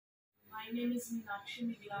name is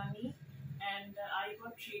Meenakshi and I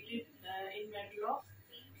got treated in Medlock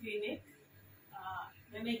clinic.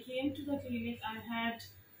 When I came to the clinic, I had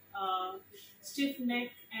stiff neck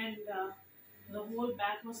and the whole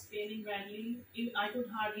back was paining badly. I could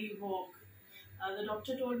hardly walk. The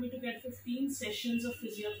doctor told me to get 15 sessions of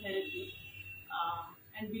physiotherapy.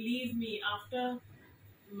 And believe me, after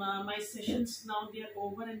my sessions now they are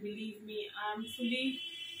over, and believe me, I'm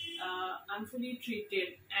fully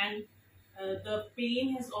treated, and the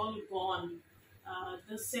pain has all gone.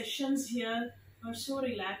 The sessions here are so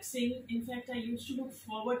relaxing. In fact, I used to look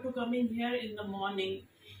forward to coming here in the morning,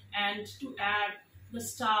 and to add, the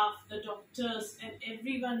staff, the doctors, and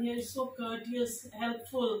everyone here is so courteous,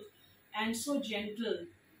 helpful, and so gentle.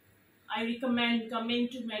 I recommend coming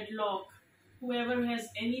to Medlock, whoever has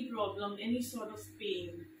any problem, any sort of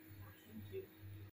pain.